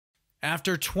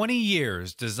After 20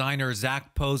 years, designer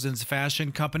Zac Posen's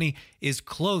fashion company is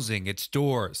closing its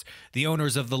doors. The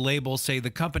owners of the label say the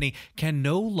company can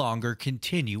no longer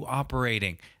continue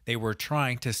operating. They were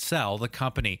trying to sell the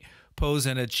company.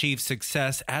 Posen achieved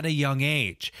success at a young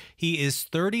age. He is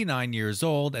 39 years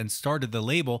old and started the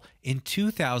label in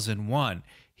 2001.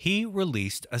 He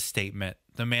released a statement.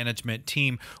 The management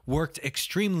team worked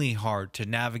extremely hard to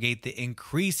navigate the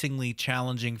increasingly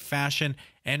challenging fashion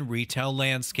and retail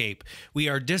landscape. We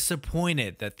are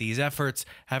disappointed that these efforts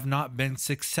have not been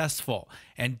successful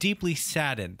and deeply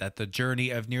saddened that the journey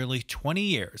of nearly 20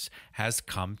 years has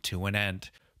come to an end.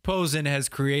 Posen has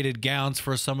created gowns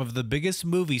for some of the biggest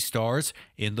movie stars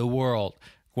in the world.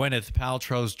 Gwyneth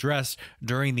Paltrow's dress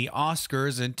during the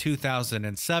Oscars in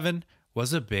 2007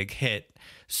 was a big hit.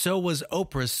 So was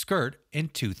Oprah's skirt in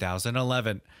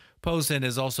 2011. Posen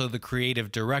is also the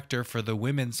creative director for the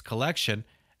women's collection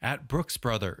at Brooks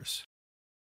Brothers.